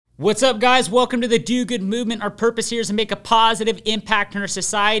What's up, guys? Welcome to the Do Good Movement. Our purpose here is to make a positive impact on our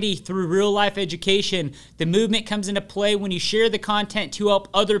society through real-life education. The movement comes into play when you share the content to help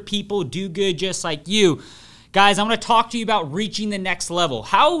other people do good just like you. Guys, I want to talk to you about reaching the next level.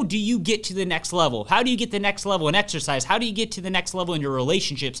 How do you get to the next level? How do you get the next level in exercise? How do you get to the next level in your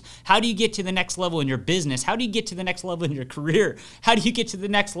relationships? How do you get to the next level in your business? How do you get to the next level in your career? How do you get to the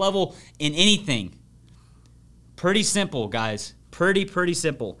next level in anything? Pretty simple, guys. Pretty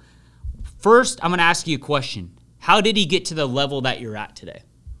simple. First, I'm going to ask you a question. How did you get to the level that you're at today?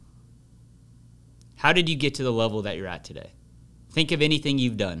 How did you get to the level that you're at today? Think of anything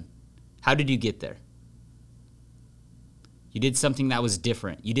you've done. How did you get there? You did something that was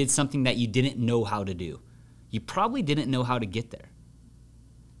different. You did something that you didn't know how to do. You probably didn't know how to get there.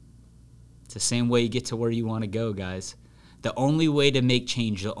 It's the same way you get to where you want to go, guys. The only way to make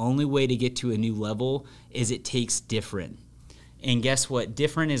change, the only way to get to a new level is it takes different. And guess what?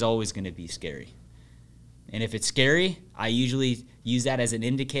 Different is always going to be scary. And if it's scary, I usually use that as an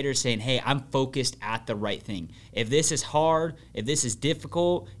indicator saying, hey, I'm focused at the right thing. If this is hard, if this is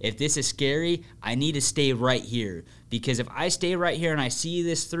difficult, if this is scary, I need to stay right here. Because if I stay right here and I see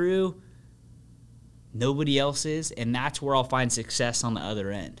this through, nobody else is, and that's where I'll find success on the other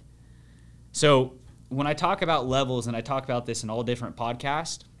end. So when I talk about levels, and I talk about this in all different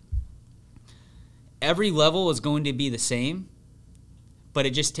podcasts, every level is going to be the same, but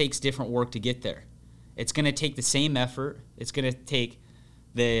it just takes different work to get there. It's going to take the same effort. It's going to take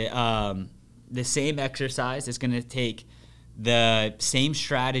the same exercise. It's going to take the same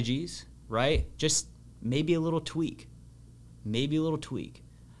strategies, right? Just maybe a little tweak. Maybe a little tweak.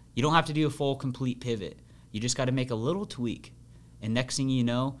 You don't have to do a full, complete pivot. You just got to make a little tweak. And next thing you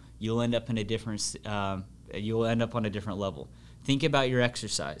know, you'll end up on a different level. Think about your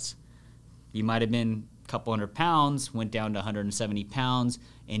exercise. You might have been a couple hundred pounds, went down to 170 pounds,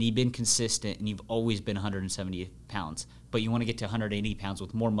 and you've been consistent, and you've always been 170 pounds. But you want to get to 180 pounds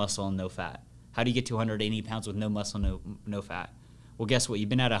with more muscle and no fat. How do you get to 180 pounds with no muscle, no fat? Well, guess what? You've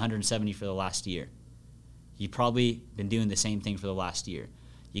been at 170 for the last year. You've probably been doing the same thing for the last year.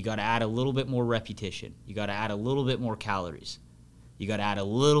 You got to add a little bit more repetition. You got to add a little bit more calories. You got to add a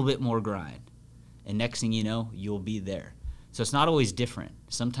little bit more grind. And next thing you know, you'll be there. So it's not always different.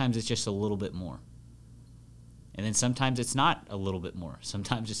 Sometimes it's just a little bit more. And then sometimes it's not a little bit more.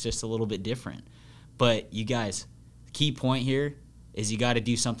 Sometimes it's just a little bit different. But you guys, the key point here is you got to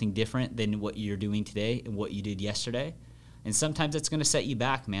do something different than what you're doing today and what you did yesterday. And sometimes it's going to set you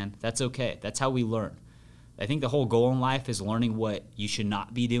back, man. That's okay. That's how we learn. I think the whole goal in life is learning what you should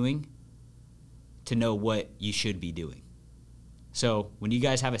not be doing to know what you should be doing. So when you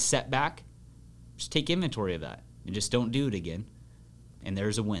guys have a setback, just take inventory of that and just don't do it again. And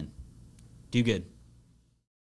there's a win. Do good.